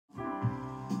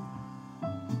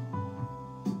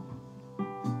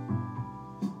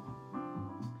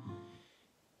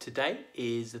today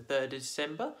is the 3rd of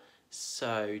December.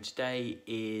 So today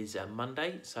is a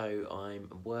Monday, so I'm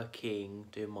working,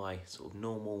 doing my sort of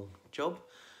normal job.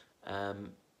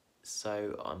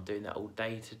 So I'm doing that all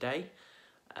day today.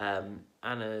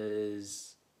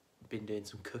 Anna's been doing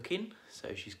some cooking,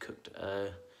 so she's cooked a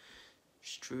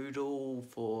strudel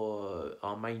for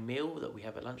our main meal that we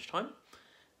have at lunchtime,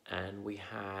 and we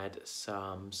had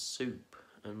some soup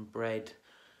and bread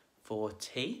for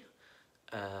tea.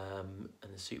 And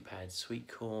the soup had sweet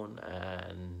corn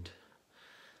and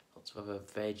lots of other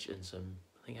veg and some,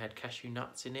 I think it had cashew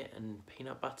nuts in it and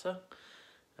peanut butter,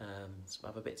 some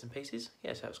other bits and pieces.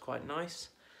 Yeah, so that was quite nice.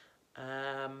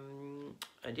 And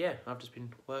yeah, I've just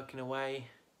been working away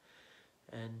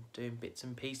and doing bits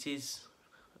and pieces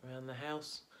around the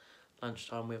house.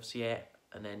 Lunchtime we obviously ate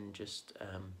and then just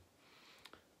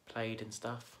played and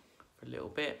stuff for a little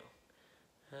bit.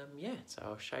 Yeah, so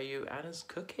I'll show you Anna's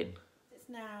cooking. It's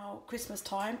now Christmas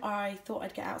time. I thought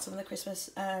I'd get out some of the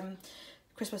Christmas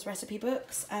recipe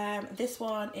books. This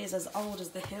one is as old as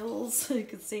the hills. You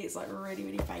can see it's like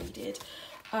really faded.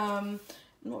 I'm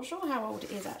not sure how old it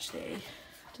is actually.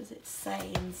 Does it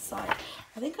say inside?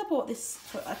 I think I bought this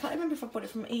I can't remember if I bought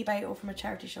it from eBay or from a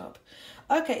charity shop.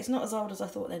 Okay, it's not as old as I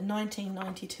thought then.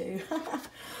 1992.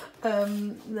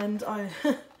 And I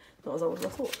not as old as I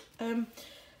thought.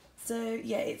 So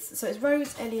yeah, it's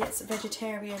Rose Elliott's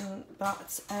vegetarian,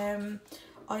 but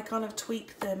I kind of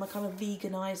tweak them, I kind of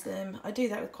veganise them. I do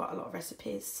that with quite a lot of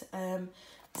recipes.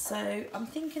 So I'm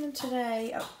thinking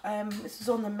today, this is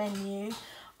on the menu,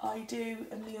 I do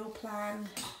a meal plan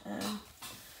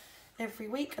every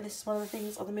week, and this is one of the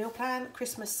things on the meal plan,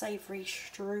 Christmas savoury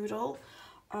strudel.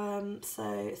 So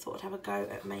I thought I'd have a go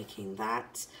at making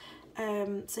that.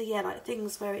 So yeah, like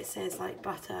things where it says like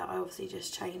butter, I obviously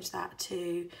just change that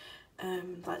to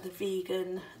like the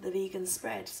vegan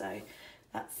spread. So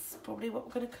that's probably what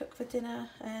we're going to cook for dinner,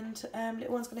 and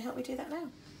little one's going to help me do that now.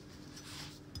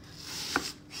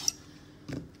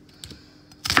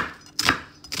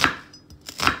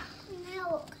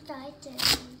 Now what could I do?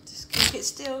 Just keep it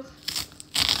still.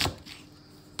 So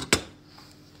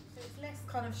it's less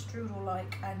kind of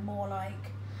strudel-like and more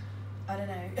like, I don't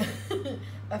know,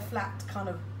 a flat kind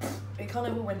of, it kind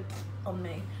of all went on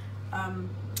me.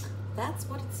 That's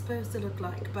what it's supposed to look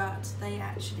like, but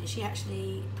she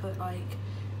actually put like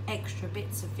extra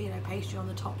bits of phyllo pastry on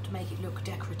the top to make it look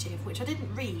decorative, which I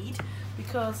didn't read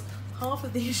because half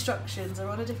of the instructions are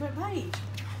on a different page.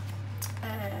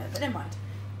 But never mind.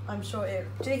 I'm sure it.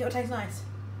 Do you think it'll taste nice?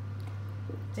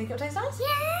 Do you think it'll taste nice?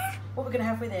 Yeah. What we're gonna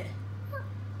have with it?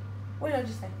 What did I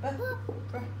just say?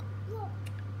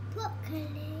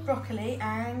 Broccoli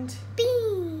and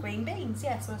green beans.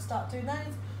 Yeah, so we'll start doing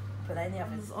those. Put that in the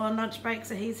oven. On lunch break,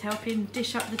 so he's helping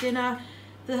dish up the dinner.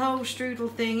 The whole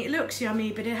strudel thing, it looks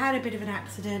yummy, but it had a bit of an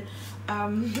accident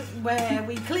where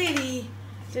we clearly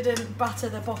didn't butter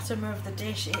the bottom of the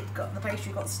dish. The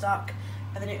pastry got stuck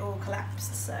and then it all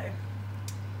collapsed. So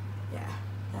yeah,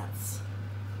 that's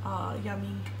our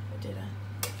yummy dinner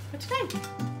for today.